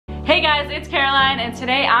Hey guys, it's Caroline, and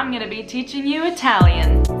today I'm gonna be teaching you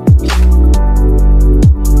Italian.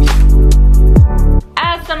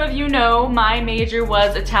 As some of you know, my major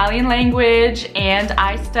was Italian language, and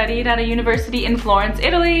I studied at a university in Florence,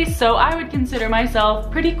 Italy, so I would consider myself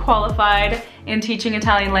pretty qualified in teaching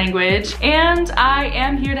Italian language, and I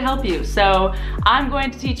am here to help you. So I'm going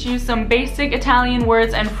to teach you some basic Italian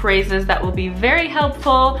words and phrases that will be very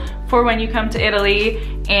helpful for when you come to Italy,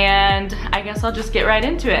 and I guess I'll just get right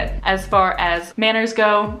into it. As far as manners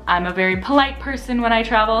go, I'm a very polite person when I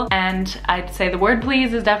travel, and I'd say the word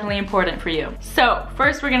please is definitely important for you. So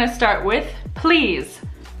first we're gonna start with please.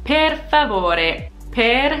 Per favore,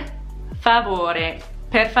 per favore,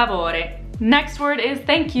 per favore. Next word is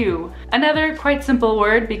thank you. Another quite simple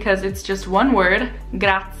word because it's just one word,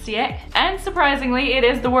 grazie. And surprisingly, it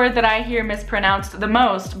is the word that I hear mispronounced the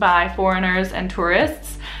most by foreigners and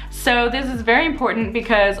tourists. So this is very important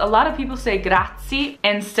because a lot of people say grazie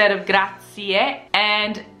instead of grazie.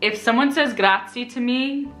 And if someone says grazie to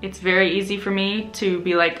me, it's very easy for me to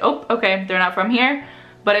be like, oh, okay, they're not from here.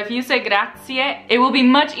 But if you say grazie, it will be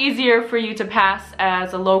much easier for you to pass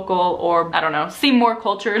as a local, or I don't know, seem more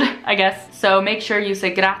cultured, I guess. So make sure you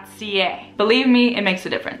say grazie. Believe me, it makes a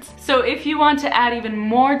difference. So if you want to add even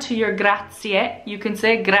more to your grazie, you can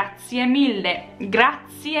say grazie mille.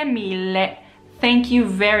 Grazie mille. Thank you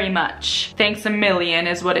very much. Thanks a million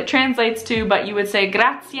is what it translates to, but you would say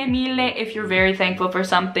grazie mille if you're very thankful for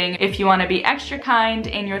something, if you want to be extra kind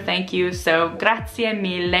in your thank you, so grazie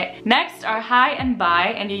mille. Next are hi and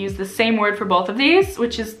bye, and you use the same word for both of these,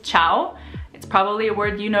 which is ciao. It's probably a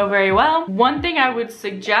word you know very well. One thing I would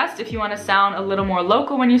suggest if you want to sound a little more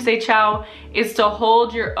local when you say ciao is to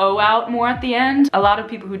hold your O out more at the end. A lot of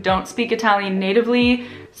people who don't speak Italian natively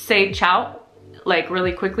say ciao, like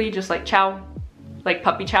really quickly, just like ciao. Like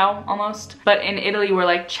puppy chow almost. But in Italy we're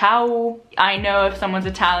like ciao. I know if someone's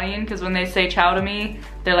Italian because when they say ciao to me,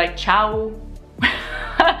 they're like ciao.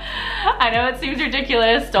 I know it seems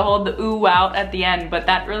ridiculous to hold the ooh out at the end, but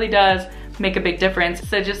that really does make a big difference.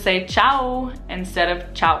 So just say ciao instead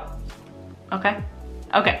of ciao. Okay?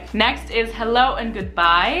 Okay, next is hello and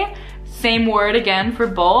goodbye. Same word again for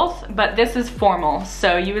both, but this is formal.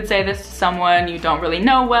 So you would say this to someone you don't really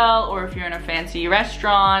know well, or if you're in a fancy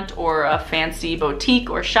restaurant or a fancy boutique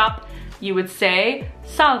or shop, you would say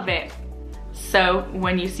salve. So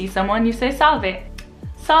when you see someone, you say salve.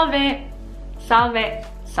 Salve, salve,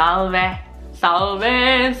 salve,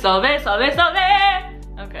 salve, salve, salve, salve.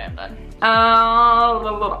 Okay, I'm done.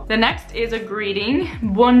 The next is a greeting,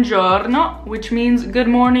 buongiorno, which means good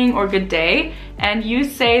morning or good day. And you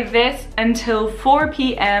say this until 4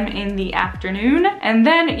 p.m. in the afternoon. And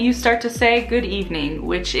then you start to say good evening,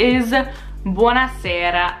 which is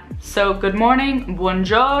buonasera. So good morning,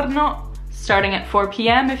 buongiorno. Starting at 4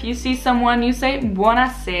 p.m. if you see someone, you say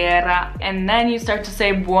buonasera. And then you start to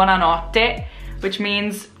say buonanotte, which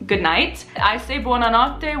means good night. I say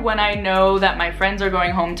buonanotte when I know that my friends are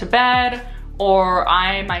going home to bed, or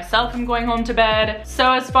I myself am going home to bed.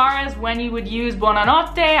 So as far as when you would use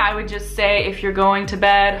buonanotte, I would just say if you're going to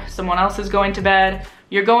bed, someone else is going to bed,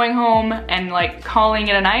 you're going home and like calling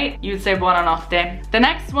it a night, you would say buonanotte. The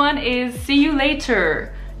next one is see you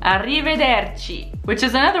later. Arrivederci, which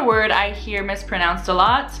is another word I hear mispronounced a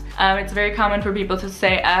lot. It's very common for people to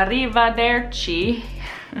say arrivederci.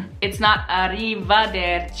 It's not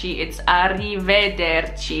arrivederci, it's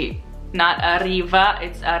arrivederci. Not arriva,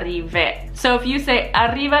 it's arrive. So if you say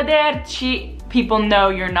arrivederci, people know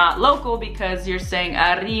you're not local because you're saying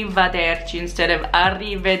arrivederci instead of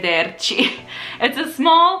arrivederci. It's a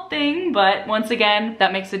small thing, but once again,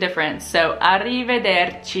 that makes a difference. So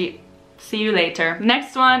arrivederci. See you later.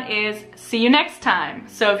 Next one is see you next time.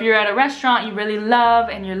 So if you're at a restaurant you really love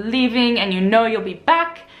and you're leaving and you know you'll be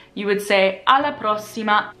back, you would say alla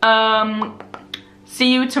prossima.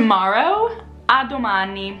 See you tomorrow. A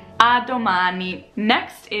domani. A domani.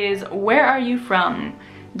 Next is where are you from?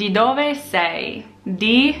 Di dove sei?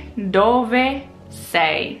 Di dove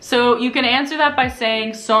sei? So you can answer that by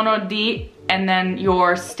saying sono di and then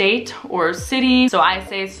your state or city. So I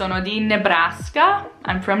say sono di Nebraska.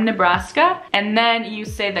 I'm from Nebraska. And then you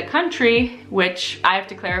say the country, which I have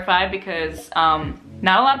to clarify because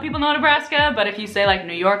not a lot of people know Nebraska, but if you say like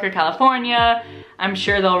New York or California, I'm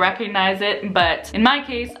sure they'll recognize it. But in my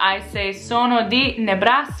case, I say sono di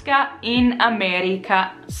Nebraska in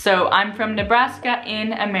America. So I'm from Nebraska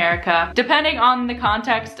in America. Depending on the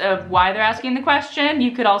context of why they're asking the question,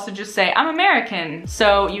 you could also just say I'm American.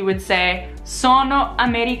 So you would say sono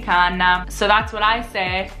americana. So that's what I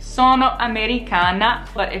say, sono americana.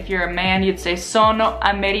 But if you're a man, you'd say sono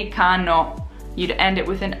americano. you'd end it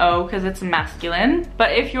with an O because it's masculine.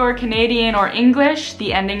 But if you're Canadian or English,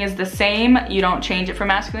 the ending is the same. You don't change it for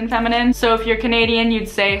masculine, feminine. So if you're Canadian, you'd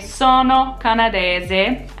say sono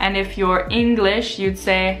canadese. And if you're English, you'd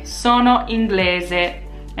say sono inglese.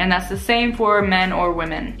 And that's the same for men or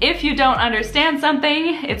women. If you don't understand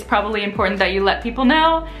something, it's probably important that you let people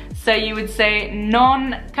know. So you would say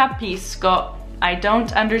non capisco. I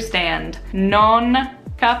don't understand. Non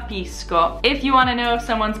capisco. If you want to know if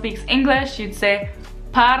someone speaks English, you'd say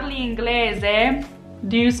parli inglese.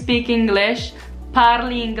 Do you speak English?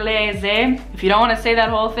 Parli inglese. If you don't want to say that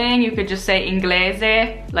whole thing, you could just say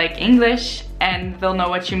inglese, like English, and they'll know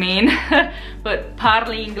what you mean. But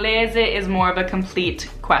parli inglese is more of a complete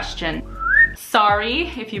question.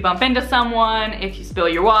 Sorry if you bump into someone, if you spill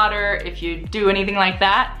your water, if you do anything like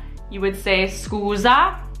that, you would say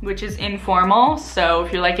scusa, which is informal. So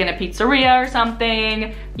if you're like in a pizzeria or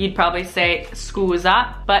something, you'd probably say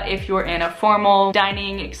scusa. But if you're in a formal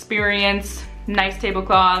dining experience, nice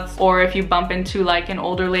tablecloths, or if you bump into like an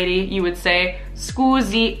older lady, you would say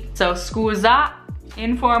scusi. So scusa,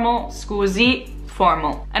 informal, scusi,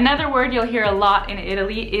 formal. Another word you'll hear a lot in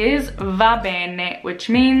Italy is va bene, which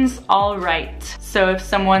means all right. So if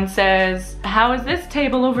someone says, how is this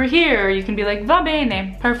table over here? You can be like, va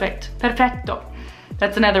bene, perfect, perfetto.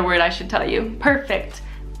 That's another word I should tell you. Perfect,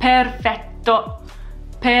 perfetto,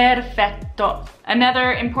 perfetto.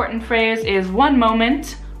 Another important phrase is one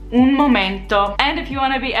moment, un momento. And if you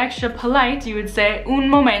want to be extra polite, you would say un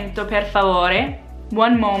momento per favore.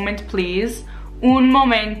 One moment, please. Un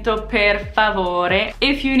momento per favore.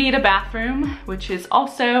 If you need a bathroom, which is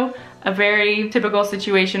also a very typical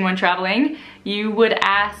situation when traveling, you would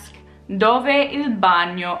ask dove il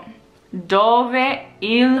bagno? Dove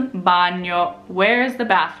il bagno? Where's the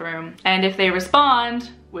bathroom? And if they respond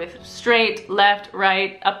with straight, left,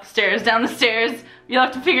 right, upstairs, down the stairs, you'll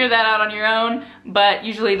have to figure that out on your own, but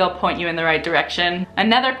usually they'll point you in the right direction.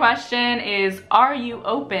 Another question is, are you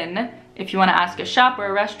open? If you want to ask a shop or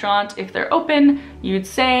a restaurant if they're open, you'd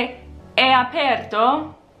say è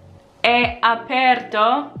aperto? È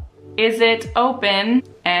aperto? Is it open?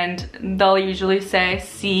 And they'll usually say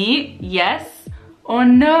sì, yes, or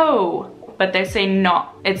no, but they say no.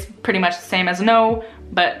 It's pretty much the same as no,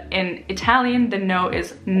 but in Italian, the no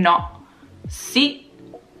is no. Sì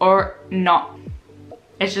or no.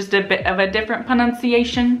 It's just a bit of a different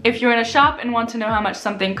pronunciation. If you're in a shop and want to know how much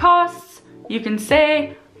something costs, you can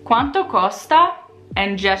say quanto costa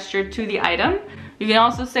and gesture to the item. You can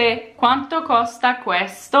also say quanto costa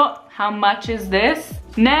questo? How much is this?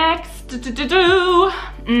 Next,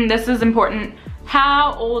 this is important.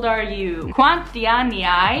 How old are you? Quanti anni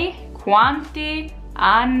hai? Quanti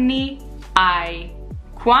anni hai?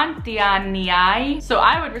 Quanti anni hai? So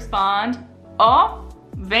I would respond, ho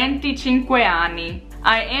 25 anni.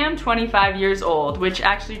 I am 25 years old, which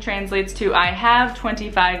actually translates to I have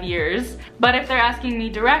 25 years. But if they're asking me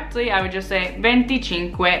directly, I would just say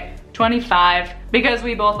 25, 25, because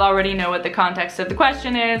we both already know what the context of the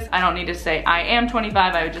question is. I don't need to say I am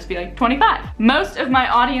 25, I would just be like 25. Most of my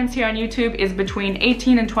audience here on YouTube is between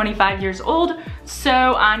 18 and 25 years old, so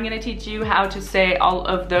I'm gonna teach you how to say all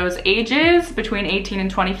of those ages between 18 and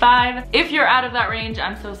 25. If you're out of that range,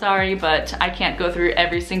 I'm so sorry, but I can't go through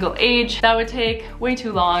every single age. That would take way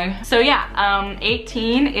too long. So yeah,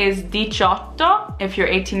 18 is 18 if you're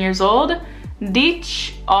 18 years old.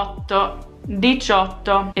 18.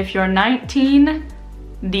 18. If you're 19,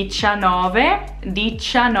 19.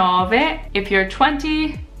 19. If you're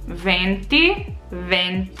 20, 20.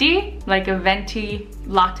 20, like a venti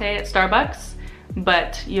latte at Starbucks,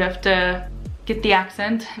 but you have to get the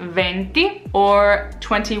accent. 20. Or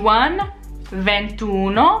 21,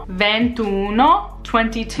 21. 21.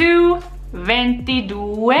 22,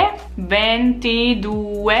 22.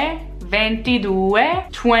 22. 22.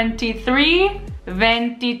 23,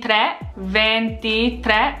 23, 23,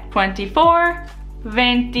 24,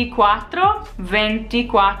 24,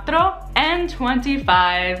 24, and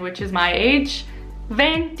 25, which is my age,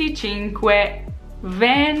 25,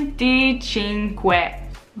 25,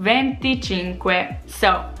 25.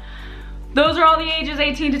 So, those are all the ages,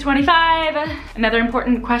 18 to 25. Another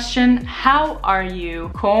important question, how are you?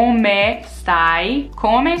 Come stai?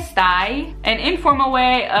 Come stai? An informal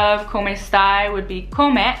way of come stai would be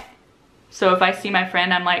come. So if I see my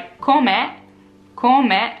friend, I'm like, come?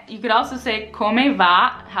 Come? You could also say come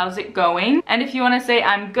va? How's it going? And if you want to say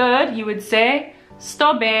I'm good, you would say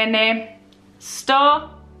sto bene.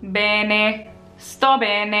 Sto bene. sto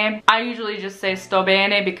bene. I usually just say sto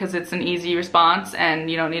bene because it's an easy response and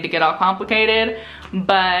you don't need to get all complicated.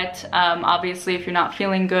 But obviously if you're not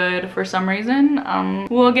feeling good for some reason,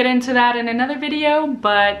 we'll get into that in another video,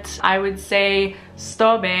 but I would say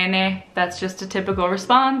sto bene. That's just a typical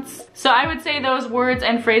response. So I would say those words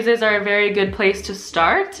and phrases are a very good place to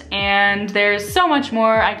start, and there's so much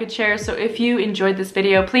more I could share. So if you enjoyed this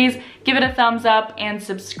video, please give it a thumbs up and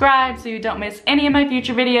subscribe so you don't miss any of my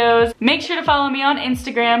future videos. Make sure to follow me on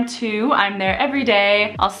Instagram too. I'm there every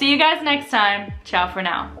day. I'll see you guys next time. Ciao for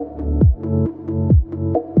now.